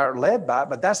driven by or led by it,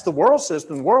 but that's the world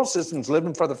system. The world system's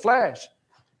living for the flesh.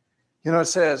 It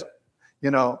says,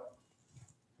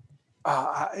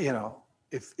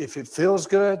 if it feels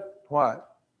good,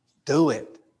 what? Do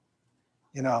it.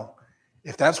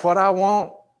 If that's what I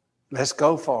want, let's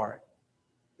go for it.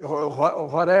 Or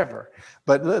whatever.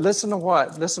 But listen to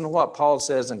what Paul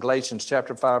says in Galatians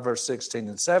chapter 5, verse 16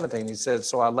 and 17. He says,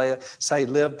 so I say,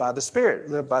 live by the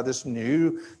Spirit, live by this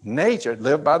new nature,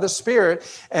 live by the Spirit,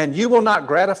 and you will not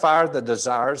gratify the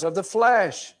desires of the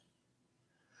flesh.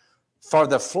 For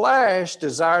the flesh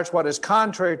desires what is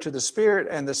contrary to the Spirit,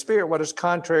 and the Spirit what is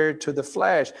contrary to the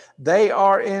flesh. They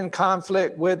are in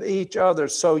conflict with each other,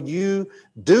 so you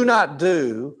do not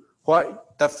do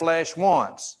what the flesh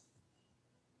wants.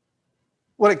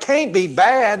 Well, it can't be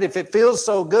bad if it feels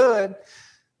so good.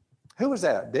 Who was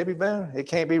that? Debbie Boone? It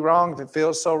can't be wrong if it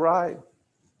feels so right.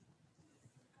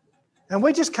 And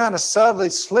we just kind of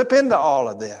subtly slip into all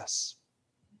of this.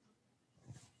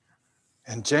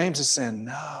 And James is saying,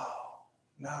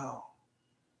 no.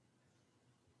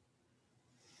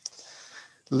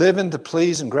 Living to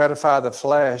please and gratify the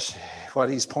flesh, what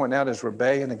he's pointing out is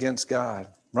rebellion against God.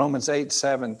 Romans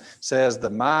 8:7 says, the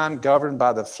mind governed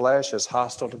by the flesh is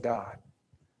hostile to God.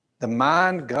 The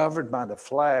mind governed by the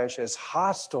flesh is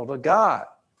hostile to God.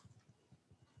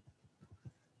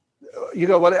 You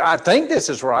go, well, I think this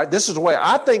is right. This is the way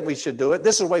I think we should do it.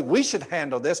 This is the way we should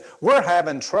handle this. We're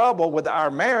having trouble with our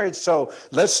marriage, so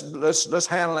let's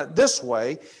handle it this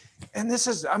way. And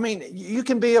you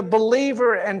can be a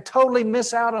believer and totally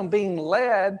miss out on being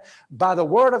led by the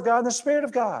Word of God and the Spirit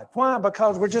of God. Why?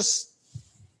 Because we're just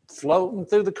floating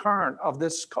through the current of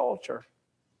this culture.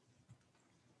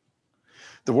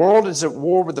 The world is at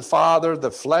war with the Father.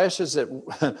 The flesh is at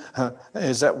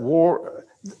war.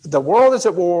 The world is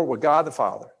at war with God the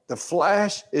Father. The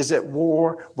flesh is at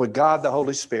war with God the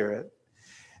Holy Spirit.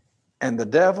 And the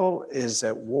devil is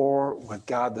at war with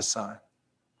God the Son.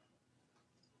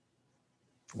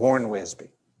 Warren Wisby.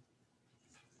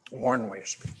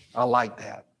 I like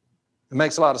that. It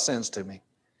makes a lot of sense to me.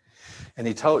 And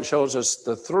he shows us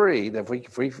the three that we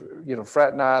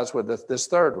fraternize with this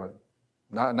third one.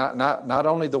 Not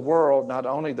only the world, not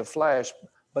only the flesh,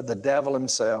 but the devil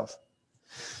himself.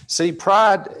 See,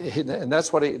 pride, and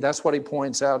that's what he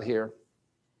points out here.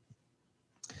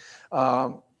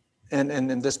 And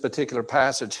in this particular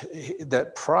passage,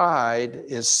 that pride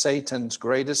is Satan's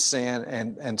greatest sin,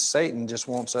 and Satan just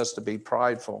wants us to be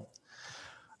prideful.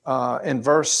 In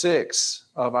verse 6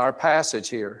 of our passage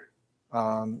here,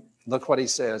 look what he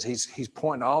says. He's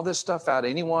pointing all this stuff out.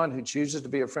 Anyone who chooses to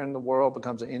be a friend of the world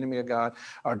becomes an enemy of God.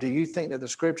 Or do you think that the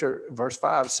scripture, verse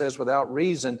 5, says without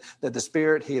reason that the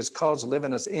Spirit he has caused to live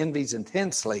in us envies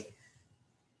intensely?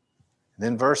 And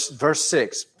then verse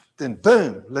 6, then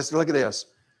boom, let's look at this.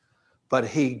 But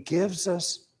he gives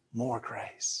us more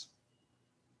grace.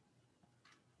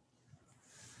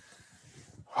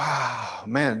 Wow,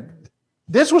 man.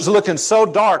 This was looking so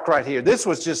dark right here. This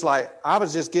was just like, I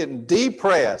was just getting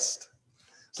depressed.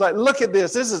 It's like, look at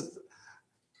this.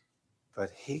 But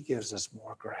he gives us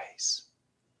more grace.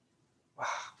 Wow.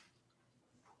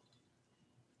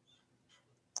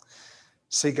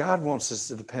 See, God wants us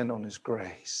to depend on his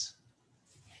grace.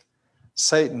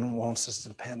 Satan wants us to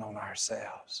depend on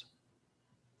ourselves.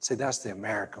 See, that's the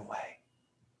American way.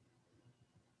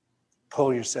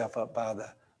 Pull yourself up by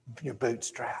your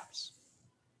bootstraps.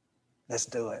 Let's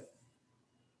do it.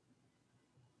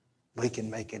 We can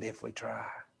make it if we try.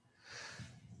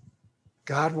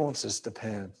 God wants us to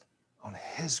depend on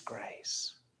His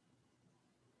grace.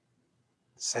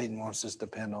 Satan wants us to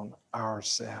depend on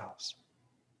ourselves.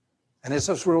 And it's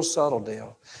a real subtle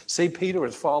deal. See, Peter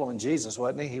was following Jesus,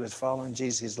 wasn't he? He was following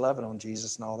Jesus. He's loving on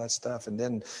Jesus and all that stuff. And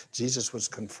then Jesus was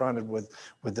confronted with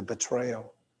the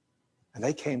betrayal. And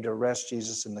they came to arrest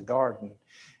Jesus in the garden.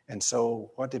 And so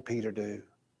what did Peter do?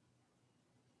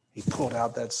 He pulled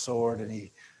out that sword and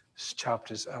he chopped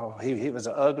his, he was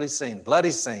an ugly scene,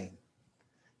 bloody scene.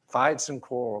 Fights and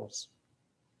quarrels.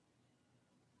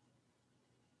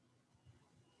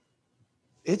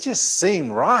 It just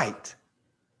seemed right.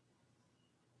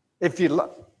 If you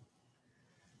look,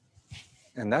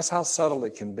 and that's how subtle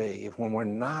it can be when we're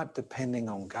not depending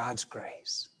on God's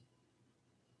grace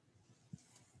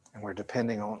and we're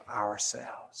depending on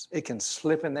ourselves. It can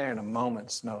slip in there in a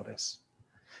moment's notice.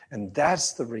 And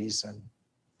that's the reason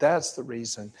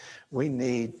we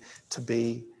need to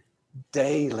be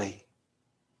daily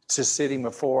just sitting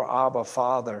before Abba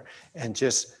Father and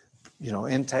just,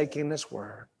 intaking this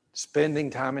word, spending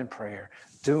time in prayer,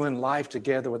 doing life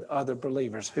together with other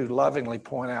believers who lovingly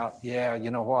point out, yeah,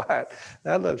 you know what?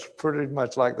 That looks pretty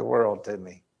much like the world to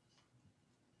me.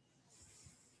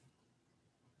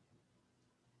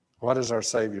 What does our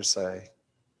Savior say?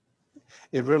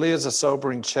 It really is a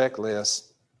sobering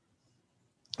checklist.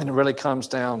 And it really comes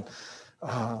down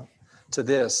to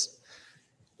this.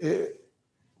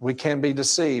 We can be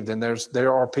deceived, and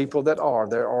there are people that are.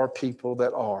 There are people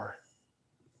that are.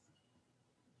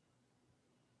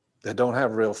 That don't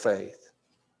have real faith.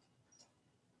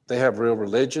 They have real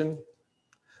religion.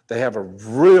 They have a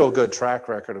real good track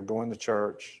record of going to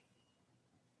church.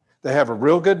 They have a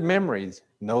real good memory,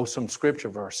 know some scripture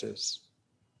verses.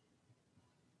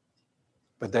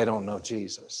 But they don't know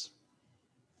Jesus.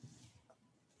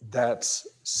 That's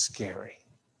scary.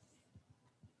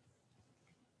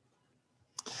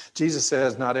 Jesus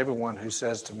says, not everyone who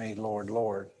says to me, Lord,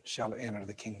 Lord, shall enter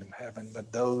the kingdom of heaven,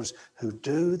 but those who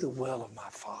do the will of my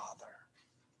Father,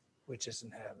 which is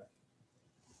in heaven.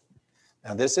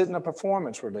 Now, this isn't a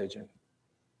performance religion.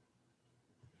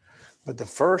 But the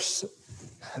first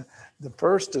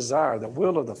desire, the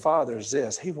will of the Father is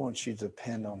this. He wants you to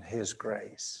depend on His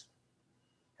grace.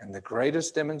 And the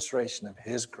greatest demonstration of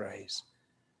His grace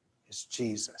is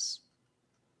Jesus.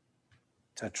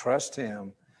 To trust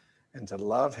Him and to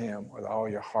love Him with all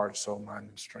your heart, soul, mind,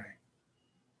 and strength.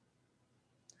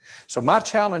 So my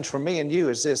challenge for me and you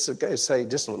is this, say,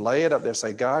 just lay it up there,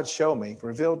 say, God, show me,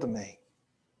 reveal to me.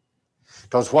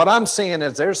 Because what I'm seeing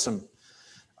is there's some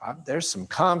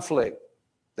conflict,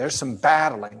 there's some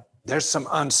battling, there's some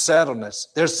unsettledness,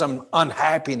 there's some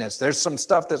unhappiness, there's some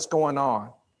stuff that's going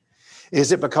on.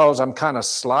 Is it because I'm kind of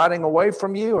sliding away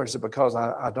from you, or is it because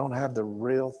I don't have the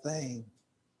real thing?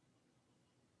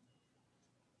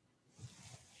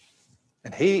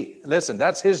 And listen,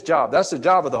 that's His job. That's the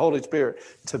job of the Holy Spirit,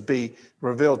 to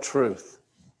reveal truth.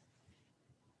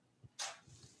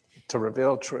 To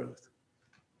reveal truth.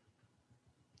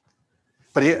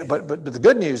 But the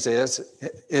good news is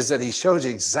that He shows you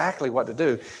exactly what to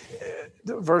do.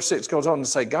 Verse 6 goes on to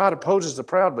say, God opposes the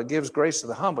proud but gives grace to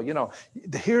the humble.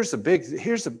 Here's the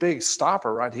big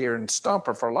stopper right here, and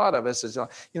stumper for a lot of us is,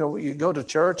 you go to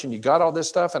church and you got all this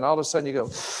stuff, and all of a sudden you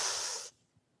go,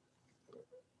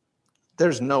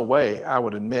 there's no way I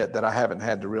would admit that I haven't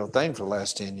had the real thing for the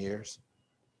last 10 years.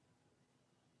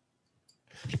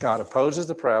 God opposes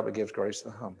the proud but gives grace to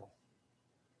the humble.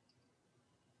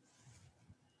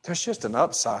 There's just an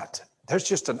upside. There's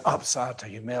just an upside to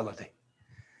humility.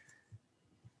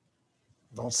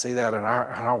 Don't see that in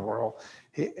our world.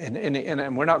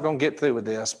 And we're not going to get through with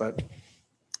this, but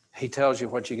He tells you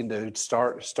what you can do.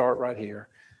 Start right here.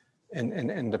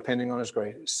 And depending on His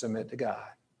grace, submit to God.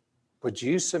 Would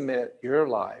you submit your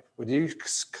life? Would you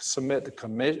submit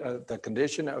the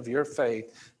condition of your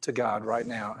faith to God right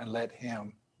now and let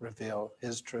Him reveal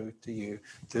His truth to you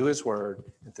through His Word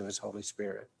and through His Holy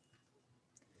Spirit?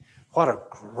 What a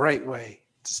great way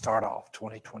to start off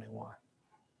 2021.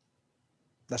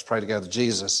 Let's pray together.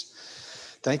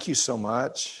 Jesus, thank you so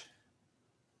much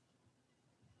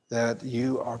that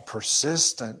you are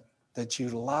persistent, that you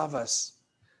love us,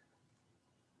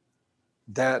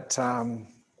 that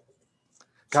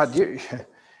God,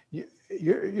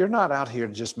 you're not out here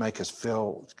to just make us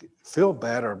feel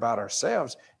better about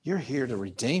ourselves. You're here to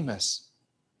redeem us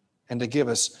and to give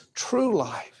us true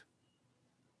life.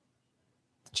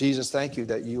 Jesus, thank you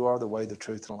that you are the way, the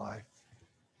truth, and life.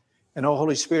 And oh,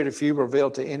 Holy Spirit, if you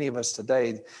reveal to any of us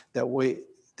today that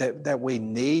we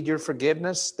need your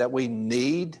forgiveness, that we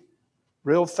need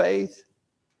real faith,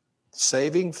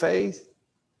 saving faith,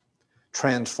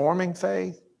 transforming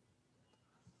faith,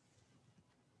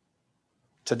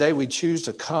 today we choose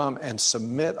to come and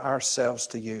submit ourselves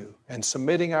to you. And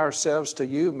submitting ourselves to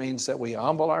you means that we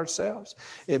humble ourselves.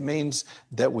 It means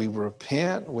that we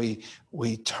repent. We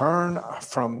turn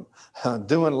from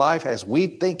doing life as we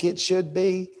think it should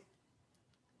be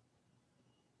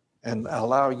and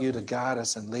allow you to guide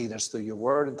us and lead us through your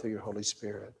word and through your Holy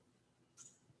Spirit.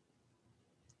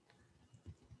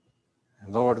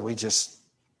 And Lord, we just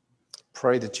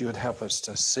pray that you would help us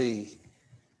to see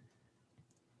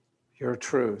your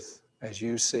truth as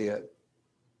you see it.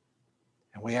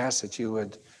 And we ask that you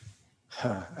would,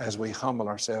 as we humble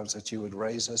ourselves, that you would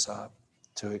raise us up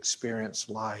to experience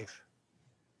life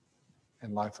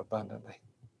and life abundantly.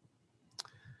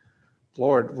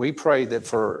 Lord, we pray that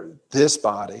for this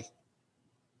body,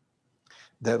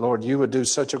 that, Lord, you would do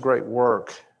such a great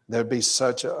work. There'd be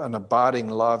such an abiding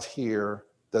love here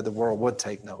that the world would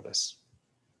take notice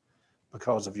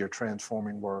because of your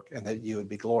transforming work, and that you would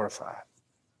be glorified.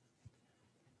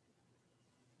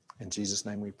 In Jesus'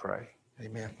 name we pray.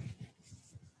 Amen.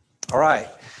 All right.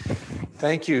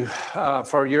 Thank you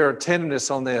for your attentiveness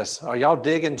on this. Are y'all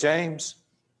digging James?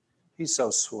 He's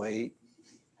so sweet.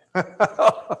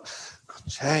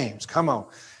 James, come on.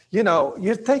 You know,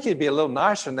 you'd think he'd be a little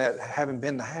nicer than that, having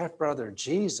been the half-brother of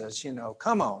Jesus. You know,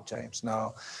 come on, James.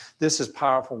 No, this is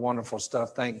powerful, wonderful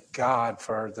stuff. Thank God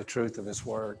for the truth of his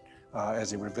word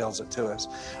as he reveals it to us.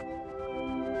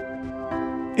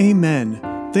 Amen.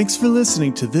 Thanks for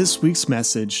listening to this week's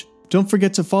message. Don't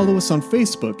forget to follow us on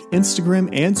Facebook, Instagram,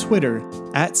 and Twitter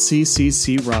at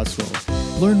CCC Roswell.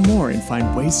 Learn more and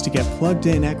find ways to get plugged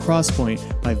in at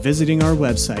Crosspoint by visiting our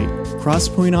website,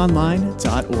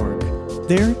 crosspointonline.org.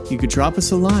 There, you could drop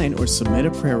us a line or submit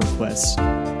a prayer request.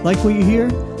 Like what you hear?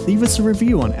 Leave us a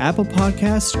review on Apple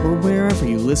Podcasts or wherever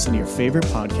you listen to your favorite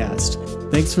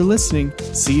podcast. Thanks for listening.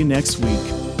 See you next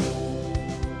week.